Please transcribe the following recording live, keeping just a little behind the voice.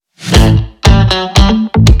Hello,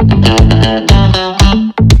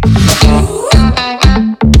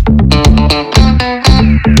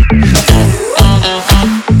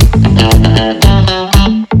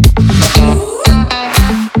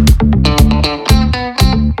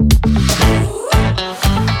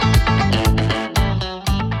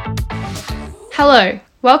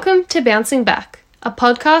 welcome to Bouncing Back, a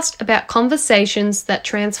podcast about conversations that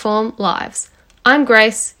transform lives. I'm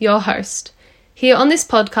Grace, your host. Here on this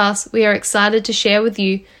podcast, we are excited to share with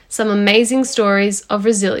you some amazing stories of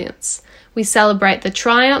resilience. We celebrate the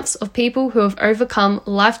triumphs of people who have overcome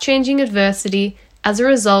life-changing adversity as a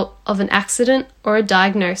result of an accident or a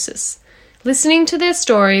diagnosis. Listening to their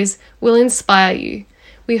stories will inspire you.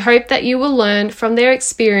 We hope that you will learn from their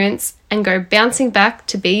experience and go bouncing back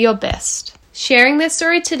to be your best. Sharing their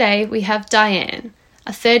story today, we have Diane,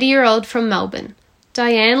 a 30-year-old from Melbourne.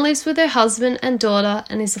 Diane lives with her husband and daughter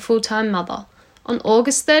and is a full-time mother. On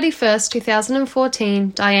August 31st,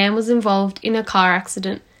 2014, Diane was involved in a car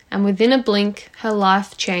accident, and within a blink, her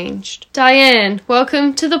life changed. Diane,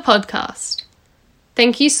 welcome to the podcast.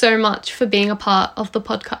 Thank you so much for being a part of the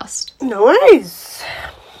podcast. No worries.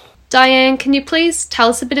 Diane, can you please tell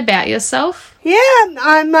us a bit about yourself? Yeah,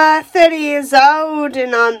 I'm 30 years old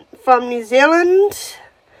and I'm from New Zealand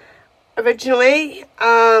originally.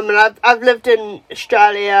 And I've lived in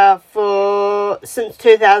Australia since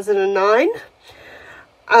 2009.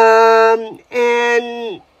 And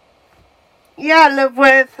yeah, I live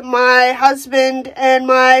with my husband and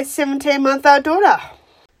my 17-month-old daughter.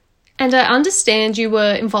 And I understand you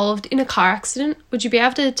were involved in a car accident. Would you be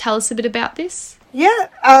able to tell us a bit about this? Yeah,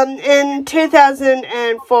 in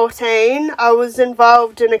 2014, I was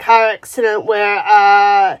involved in a car accident where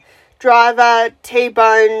a driver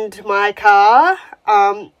T-boned my car,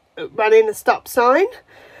 running a stop sign.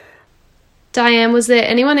 Diane, was there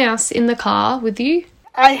anyone else in the car with you?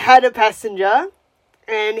 I had a passenger,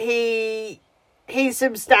 and he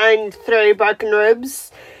sustained 3 broken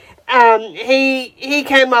ribs. He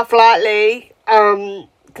came off lightly,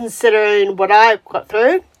 considering what I got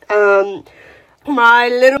through. My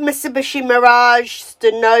little Mitsubishi Mirage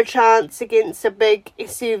stood no chance against a big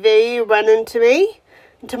SUV running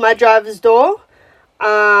into my driver's door.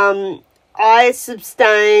 I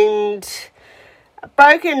sustained a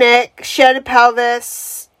broken neck, shattered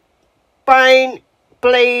pelvis, brain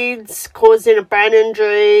bleeds, causing a brain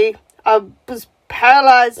injury. I was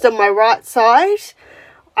paralysed on my right side.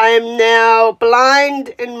 I am now blind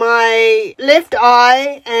in my left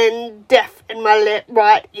eye and deaf in my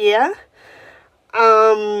right ear.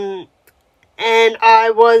 And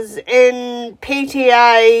I was in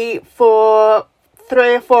PTA for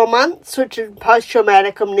 3 or 4 months, which is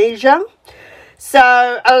post-traumatic amnesia.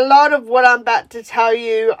 So a lot of what I'm about to tell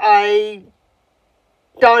you, I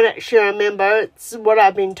don't actually remember. It's what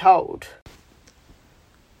I've been told.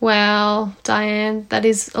 Wow, Diane, that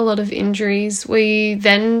is a lot of injuries. Were you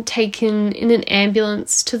then taken in an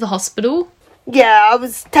ambulance to the hospital? Yeah, I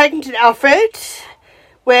was taken to Alfred,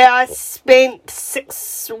 where I spent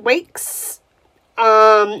 6 weeks,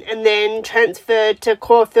 and then transferred to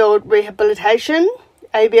Caulfield Rehabilitation,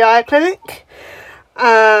 ABI clinic,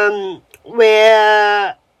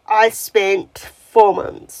 where I spent 4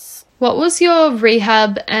 months. What was your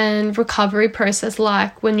rehab and recovery process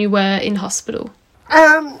like when you were in hospital?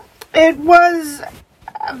 It was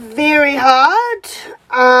very hard.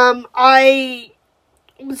 I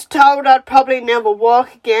was told I'd probably never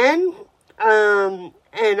walk again, and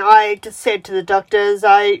I just said to the doctors,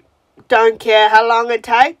 I don't care how long it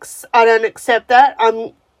takes. I don't accept that.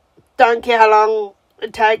 Don't care how long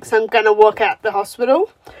it takes. I'm going to walk out the hospital.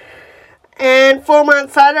 And 4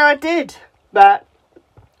 months later, I did. But,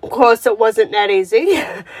 of course, it wasn't that easy.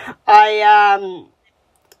 I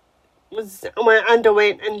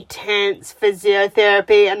underwent intense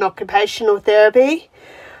physiotherapy and occupational therapy.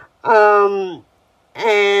 And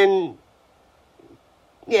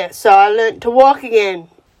yeah, so I learnt to walk again.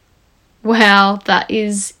 Wow, that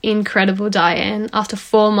is incredible, Diane. After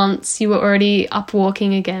 4 months, you were already up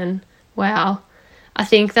walking again. Wow. I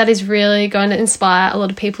think that is really going to inspire a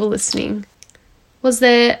lot of people listening. Was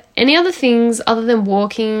there any other things other than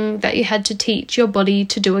walking that you had to teach your body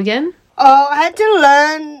to do again? Oh, I had to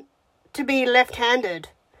learn to be left-handed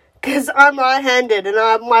because I'm right-handed and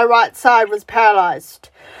my right side was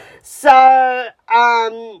paralysed. So,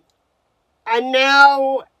 I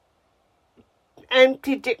now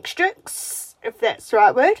ambidextrous, if that's the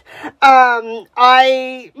right word.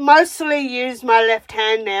 I mostly use my left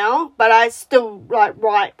hand now, but I still write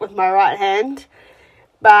with my right hand.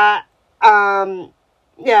 But,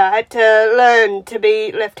 yeah, I had to learn to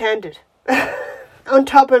be left-handed. On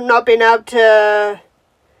top of not being able to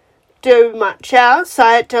do much else.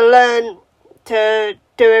 I had to learn to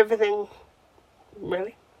do everything,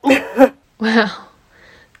 really. Wow.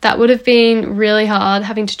 That would have been really hard,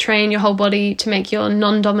 having to train your whole body to make your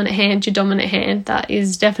non-dominant hand your dominant hand. That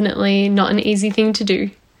is definitely not an easy thing to do.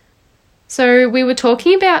 So we were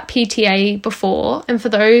talking about PTA before, and for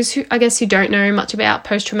those who don't know much about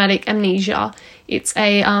post-traumatic amnesia, it's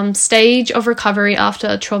a stage of recovery after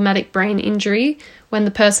a traumatic brain injury when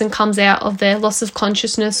the person comes out of their loss of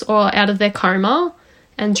consciousness or out of their coma.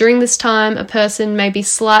 And during this time, a person may be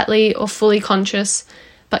slightly or fully conscious,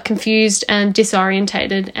 but confused and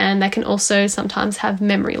disorientated, and they can also sometimes have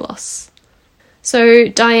memory loss. So,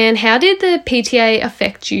 Diane, how did the PTA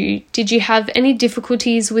affect you? Did you have any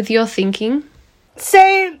difficulties with your thinking?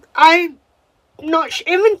 See, I'm not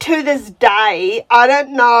even to this day, I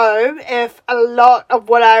don't know if a lot of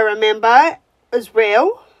what I remember is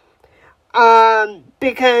real,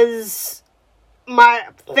 because my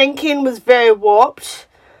thinking was very warped.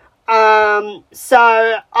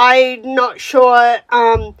 So I'm not sure.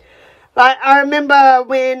 I remember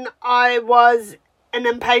when I was an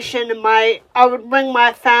inpatient, and I would ring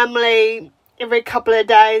my family every couple of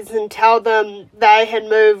days and tell them they had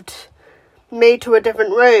moved me to a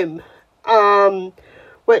different room,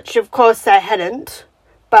 which of course they hadn't.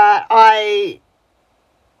 But it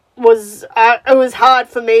was hard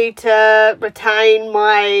for me to retain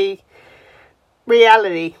my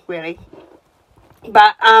reality, really.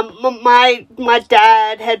 But my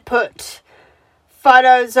dad had put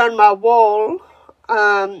photos on my wall,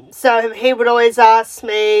 so he would always ask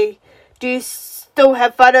me, "Do you still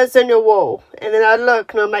have photos on your wall?" And then I'd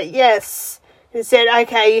look and I'm like, "Yes." And he said,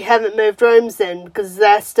 "Okay, you haven't moved rooms then, because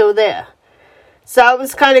they're still there." So it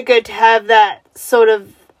was kind of good to have that sort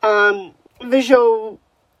of visual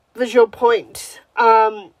point.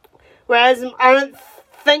 Whereas I don't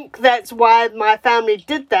think that's why my family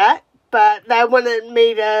did that, but they wanted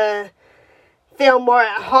me to feel more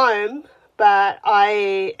at home. But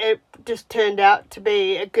it just turned out to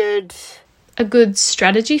be a good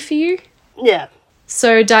strategy for you? Yeah.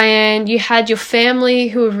 So, Diane, you had your family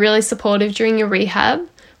who were really supportive during your rehab.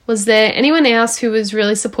 Was there anyone else who was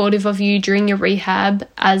really supportive of you during your rehab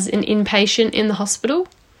as an inpatient in the hospital?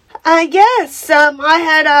 Yes. I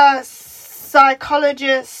had a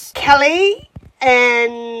psychologist, Kelly,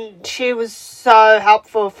 and she was so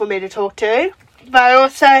helpful for me to talk to. But I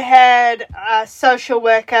also had a social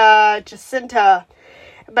worker, Jacinta,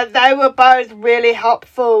 but they were both really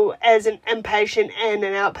helpful as an inpatient and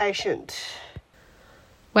an outpatient.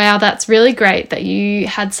 Wow, that's really great that you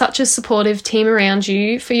had such a supportive team around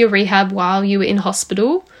you for your rehab while you were in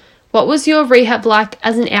hospital. What was your rehab like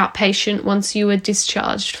as an outpatient once you were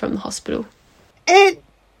discharged from the hospital? It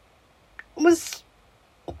was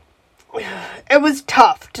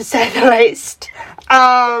tough, to say the least.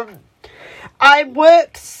 I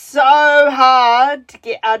worked so hard to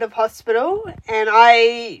get out of hospital, and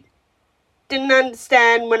I didn't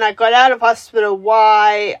understand when I got out of hospital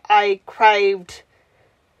why I craved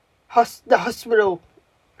the hospital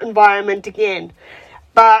environment again.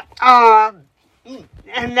 But,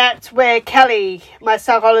 and that's where Kelly, my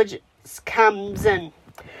psychologist, comes in.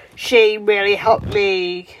 She really helped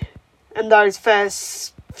me in those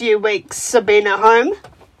first few weeks of being at home.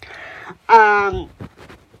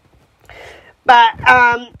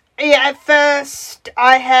 At first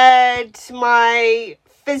I had my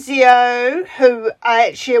physio, who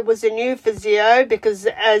actually was a new physio, because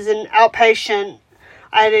as an outpatient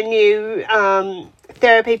I had a new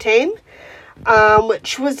therapy team,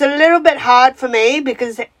 which was a little bit hard for me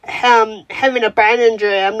because having a brain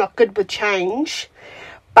injury, I'm not good with change.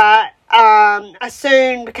 But I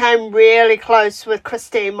soon became really close with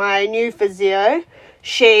Christy, my new physio.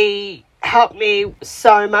 She helped me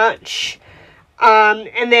so much.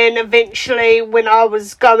 And then eventually, when I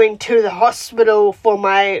was going to the hospital for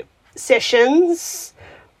my sessions,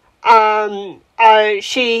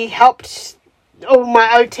 she helped, or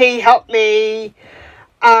my OT helped me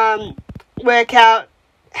work out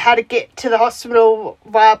how to get to the hospital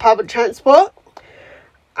via public transport.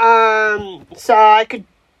 So I could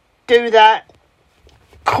do that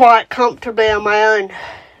quite comfortably on my own.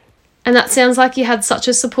 And that sounds like you had such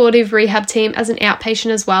a supportive rehab team as an outpatient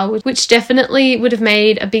as well, which definitely would have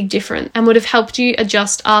made a big difference and would have helped you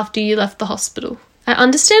adjust after you left the hospital. I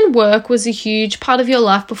understand work was a huge part of your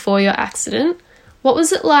life before your accident. What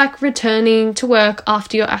was it like returning to work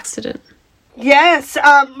after your accident? Yes,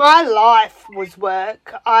 my life was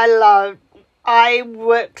work. I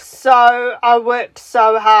worked so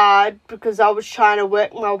hard because I was trying to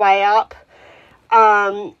work my way up.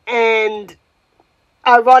 And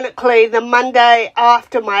ironically, the Monday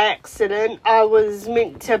after my accident, I was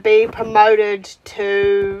meant to be promoted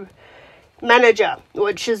to manager,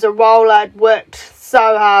 which is a role I'd worked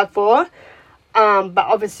so hard for. But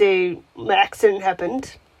obviously, my accident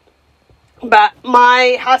happened. But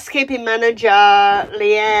my housekeeping manager,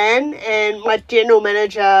 Leanne, and my general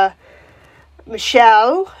manager,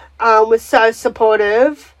 Michelle, was so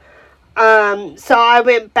supportive. So I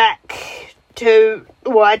went back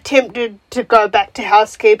I attempted to go back to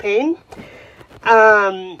housekeeping.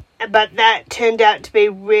 But that turned out to be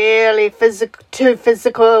really too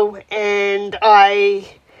physical, and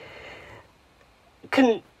I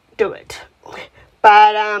couldn't do it.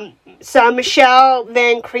 But so Michelle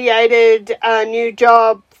then created a new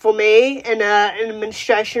job for me in an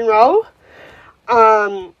administration role.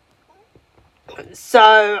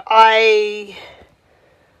 So I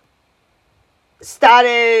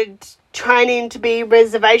started training to be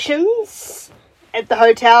reservations at the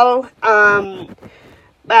hotel.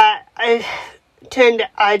 But I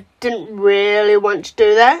didn't really want to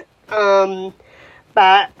do that.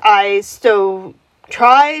 But I still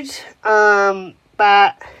tried.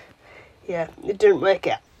 But yeah, it didn't work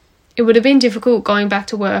out. It would have been difficult going back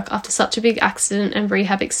to work after such a big accident and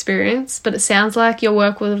rehab experience, but it sounds like your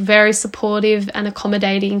work was very supportive and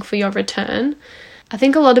accommodating for your return. I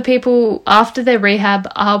think a lot of people after their rehab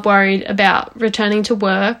are worried about returning to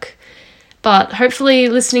work, but hopefully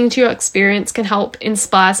listening to your experience can help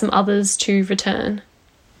inspire some others to return.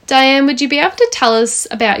 Diane, would you be able to tell us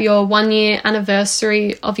about your 1-year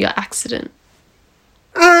anniversary of your accident?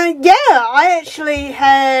 Yeah, I actually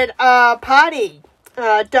had a party.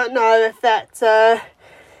 Don't know if that's a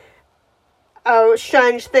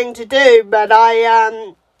strange thing to do, but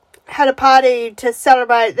I had a party to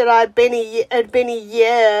celebrate that it'd been a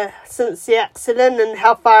year since the accident and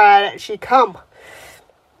how far I'd actually come.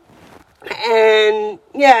 And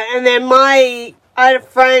yeah, and then I had a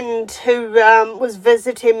friend who was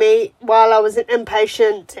visiting me while I was an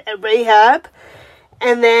inpatient at rehab,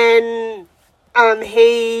 and then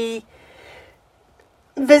he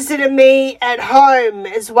visited me at home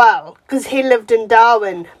as well because he lived in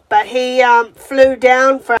Darwin, but he flew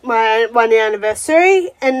down for my 1-year anniversary,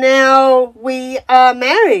 and now we are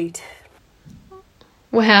married.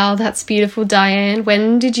 Wow, that's beautiful, Diane.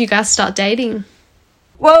 When did you guys start dating?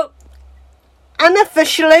 Well,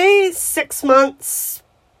 unofficially 6 months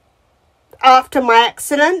after my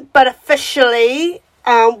accident, but officially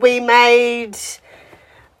we made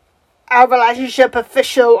our relationship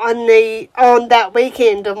official on that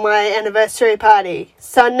weekend of my anniversary party.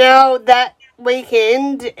 So now that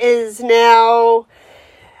weekend is now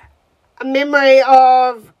a memory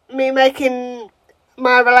of me making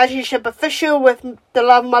my relationship official with the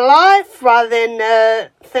love of my life rather than a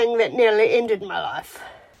thing that nearly ended my life.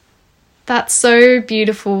 That's so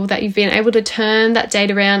beautiful that you've been able to turn that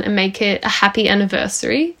date around and make it a happy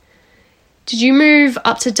anniversary. Did you move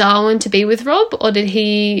up to Darwin to be with Rob, or did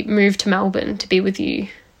he move to Melbourne to be with you?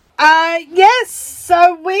 Yes.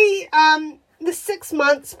 So we, the 6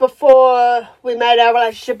 months before we made our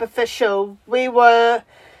relationship official,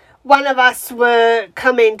 one of us were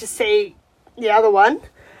coming to see the other one.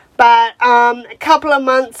 But a couple of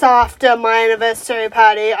months after my anniversary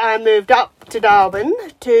party, I moved up to Darwin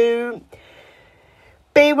to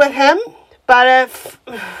be with him. But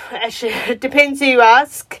actually, it depends who you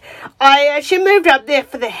ask. I actually moved up there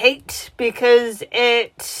for the heat because I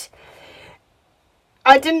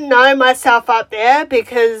didn't know myself up there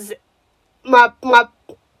because my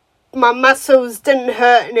muscles didn't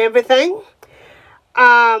hurt and everything.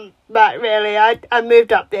 But really, I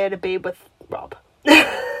moved up there to be with Rob.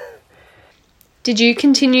 Did you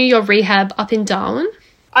continue your rehab up in Darwin?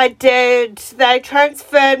 I did. They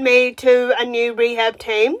transferred me to a new rehab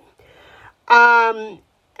team. And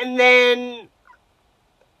then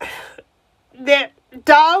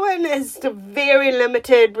Darwin has very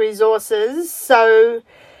limited resources, so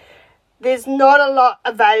there's not a lot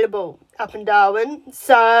available up in Darwin.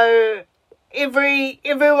 So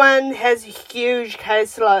everyone has a huge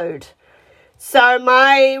caseload. So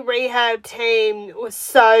my rehab team was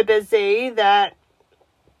so busy that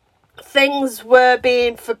things were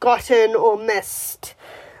being forgotten or missed.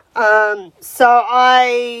 So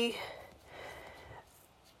I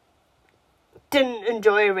didn't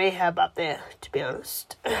enjoy rehab up there, to be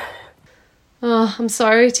honest. Oh, I'm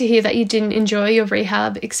sorry to hear that you didn't enjoy your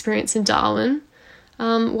rehab experience in Darwin.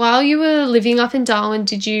 While you were living up in Darwin,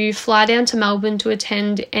 did you fly down to Melbourne to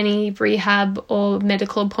attend any rehab or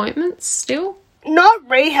medical appointments still? Not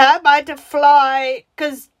rehab. I had to fly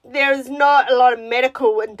because there's not a lot of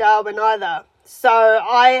medical in Darwin either. So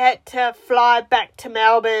I had to fly back to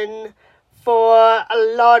Melbourne for a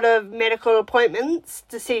lot of medical appointments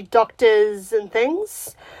to see doctors and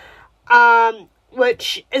things,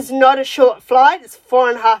 which is not a short flight. It's a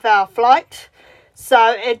 4.5-hour flight.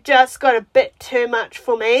 So it just got a bit too much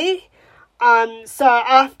for me. So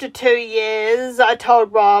after 2 years, I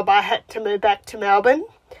told Rob I had to move back to Melbourne.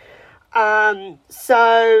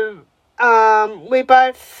 We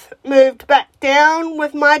both moved back down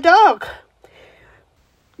with my dog.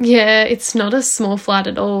 Yeah, it's not a small flight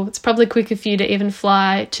at all. It's probably quicker for you to even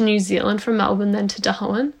fly to New Zealand from Melbourne than to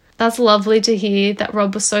Darwin. That's lovely to hear that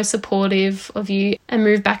Rob was so supportive of you and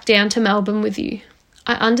moved back down to Melbourne with you.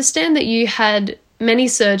 I understand that you had many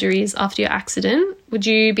surgeries after your accident. Would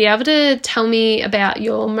you be able to tell me about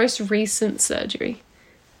your most recent surgery?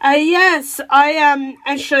 Yes, I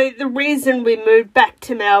actually, the reason we moved back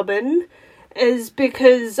to Melbourne is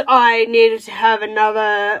because I needed to have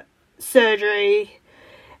another surgery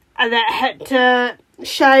that had to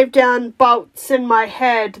shave down bolts in my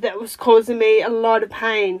head that was causing me a lot of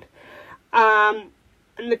pain. And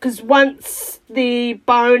because once the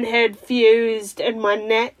bone had fused in my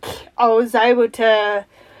neck, I was able to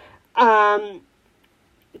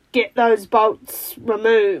get those bolts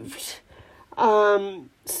removed.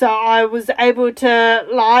 So I was able to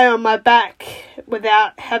lie on my back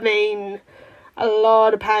without having a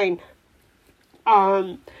lot of pain.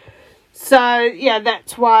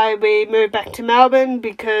 That's why we moved back to Melbourne,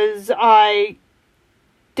 because I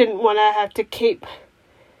didn't want to have to keep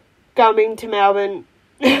going to Melbourne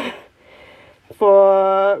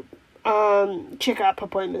for check-up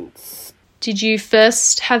appointments. Did you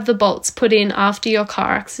first have the bolts put in after your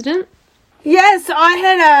car accident? Yes, I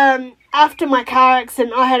had after my car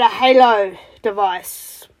accident, I had a halo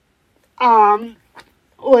device,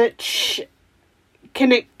 which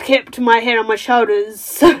kept my head on my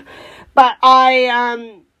shoulders. But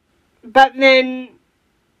then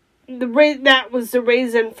that was the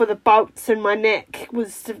reason for the bolts in my neck,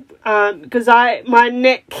 was because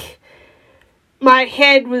my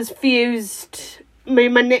head was fused. My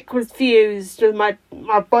neck was fused with my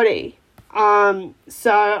body.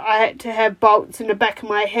 So I had to have bolts in the back of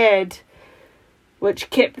my head, which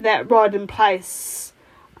kept that rod in place,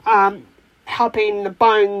 helping the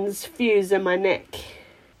bones fuse in my neck.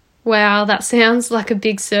 Wow, that sounds like a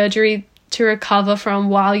big surgery to recover from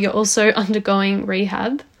while you're also undergoing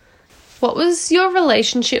rehab. What was your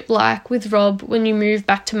relationship like with Rob when you moved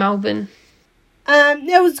back to Melbourne?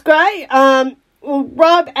 It was great.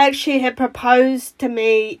 Rob actually had proposed to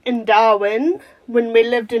me in Darwin when we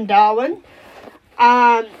lived in Darwin.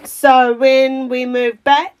 So when we moved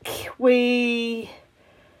back,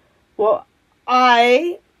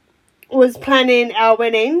 I was planning our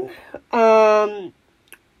wedding,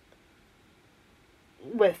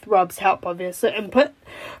 with Rob's help, obviously, input.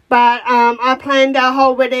 But I planned our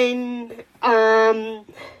whole wedding, and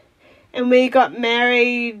we got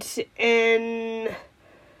married in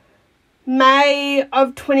May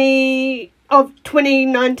of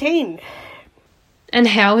 2019. And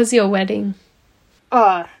how was your wedding?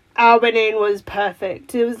 Oh, our wedding was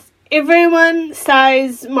perfect. Everyone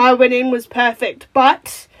says my wedding was perfect,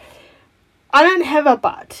 but I don't have a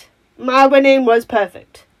but. My wedding was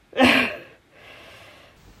perfect.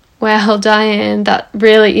 Wow, Diane, that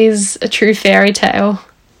really is a true fairy tale.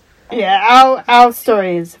 Yeah, our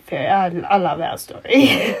story is fairy. I love our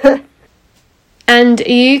story. And are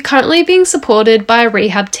you currently being supported by a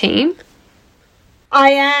rehab team?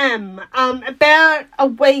 I am. About a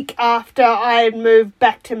week after I moved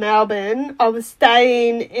back to Melbourne, I was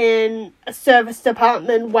staying in a service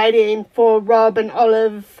department waiting for Rob and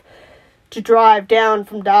Olive to drive down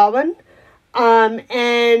from Darwin.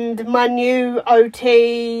 And my new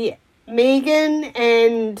OT, Megan,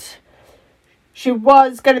 and she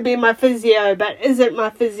was going to be my physio, but isn't my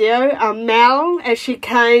physio, Mel, as she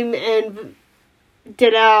came and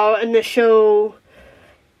did our initial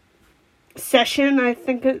session, I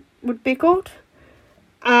think it would be called.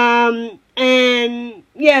 So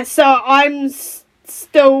I'm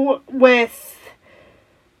still with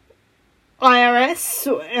IRS,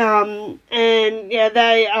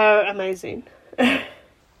 they are amazing.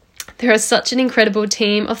 There is such an incredible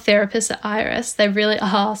team of therapists at IRS. They really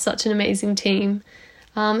are such an amazing team.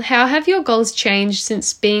 How have your goals changed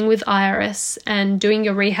since being with IRS and doing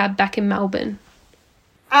your rehab back in Melbourne?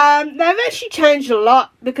 They've actually changed a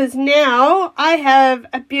lot, because now I have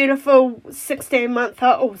a beautiful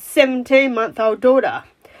 16-month-old or 17-month-old daughter.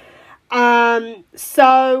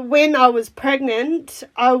 So when I was pregnant,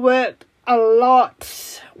 I worked a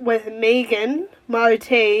lot with Megan, my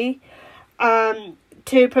OT,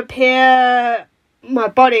 to prepare my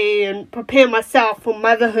body and prepare myself for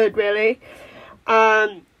motherhood, really.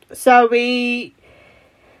 So we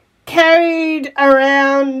carried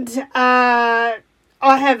around, I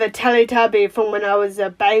have a Teletubby from when I was a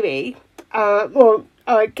baby, or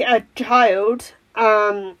a child.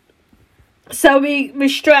 So we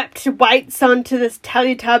strapped weights onto this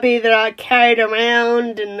Teletubby that I carried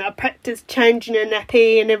around, and I practiced changing her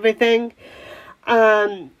nappy and everything.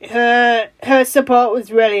 Her support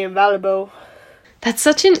was really invaluable. That's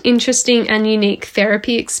such an interesting and unique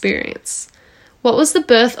therapy experience. What was the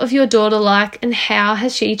birth of your daughter like, and how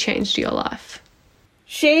has she changed your life?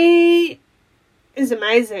 She is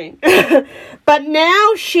amazing. But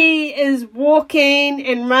now she is walking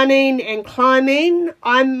and running and climbing.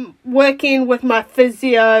 I'm working with my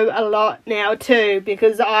physio a lot now too,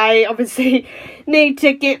 because I obviously need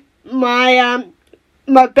to get my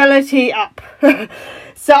mobility up.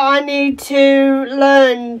 So I need to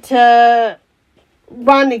learn to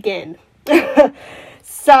run again.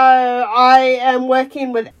 So I am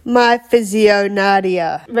working with my physio,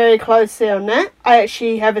 Nadia, very closely on that. I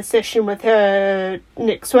actually have a session with her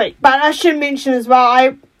next week. But I should mention as well,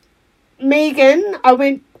 I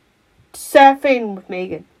went surfing with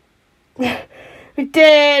Megan. We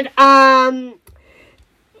did, I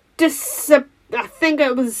think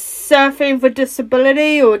it was surfing for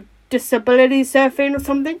disability, or disability surfing or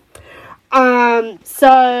something.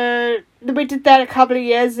 So we did that a couple of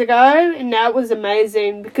years ago, and that was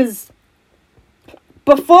amazing, because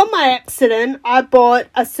before my accident I bought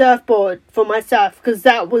a surfboard for myself, because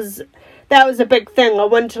that was a big thing. I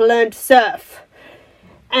wanted to learn to surf,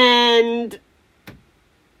 and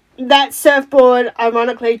that surfboard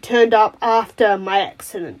ironically turned up after my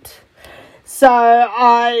accident.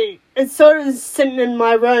 So it's sort of sitting in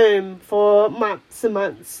my room for months and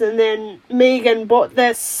months, and then Megan bought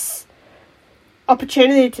this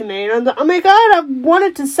opportunity to me, and I'm like, oh my god, I've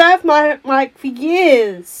wanted to surf for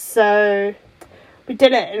years. So we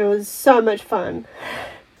did it, and it was so much fun.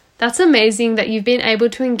 That's amazing that you've been able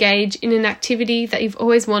to engage in an activity that you've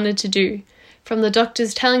always wanted to do. From the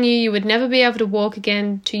doctors telling you would never be able to walk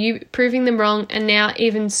again, to you proving them wrong, and now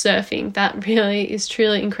even surfing. That really is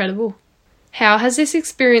truly incredible. How has this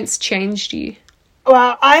experience changed you?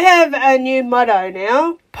 Well, I have a new motto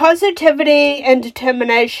now. Positivity and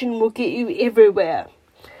determination will get you everywhere.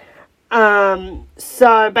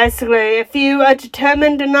 So basically, if you are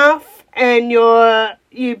determined enough and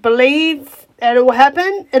you believe that it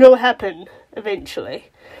will happen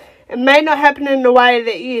eventually. It may not happen in the way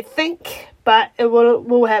that you think, but it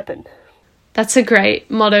will happen. That's a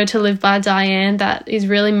great motto to live by, Diane. That is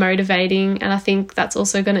really motivating, and I think that's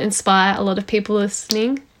also going to inspire a lot of people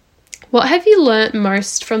listening. What have you learnt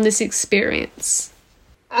most from this experience?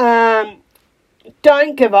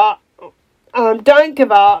 Don't give up.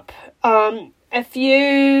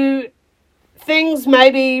 Things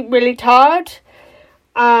may be really tired,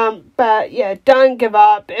 but yeah, don't give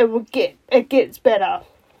up. It gets better.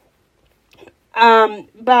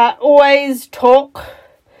 But always talk.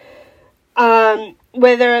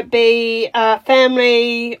 Whether it be a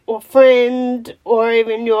family or friend, or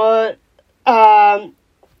even your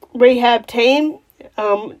rehab team,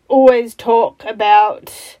 always talk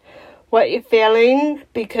about what you're feeling,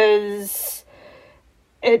 because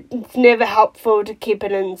it's never helpful to keep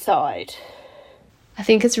it inside. I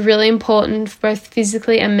think it's really important, both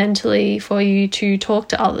physically and mentally, for you to talk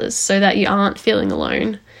to others so that you aren't feeling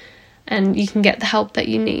alone and you can get the help that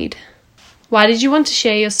you need. Why did you want to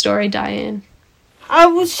share your story, Diane?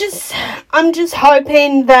 I'm just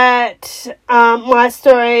hoping that my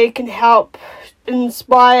story can help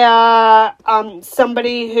inspire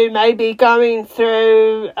somebody who may be going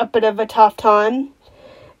through a bit of a tough time,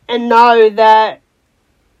 and know that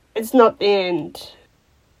it's not the end.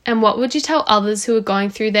 And what would you tell others who are going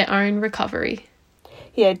through their own recovery?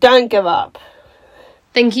 Yeah, don't give up.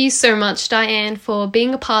 Thank you so much, Diane, for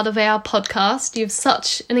being a part of our podcast. You have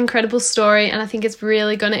such an incredible story, and I think it's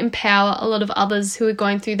really going to empower a lot of others who are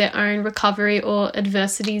going through their own recovery or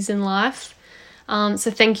adversities in life.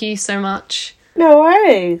 So thank you so much. No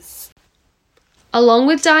worries. Along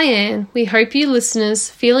with Diane, we hope you listeners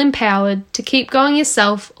feel empowered to keep going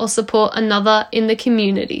yourself or support another in the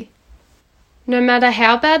community. No matter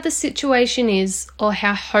how bad the situation is or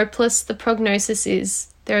how hopeless the prognosis is,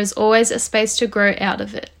 there is always a space to grow out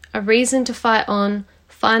of it, a reason to fight on,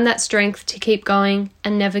 find that strength to keep going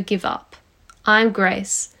and never give up. I'm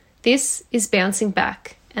Grace. This is Bouncing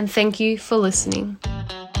Back, and thank you for listening.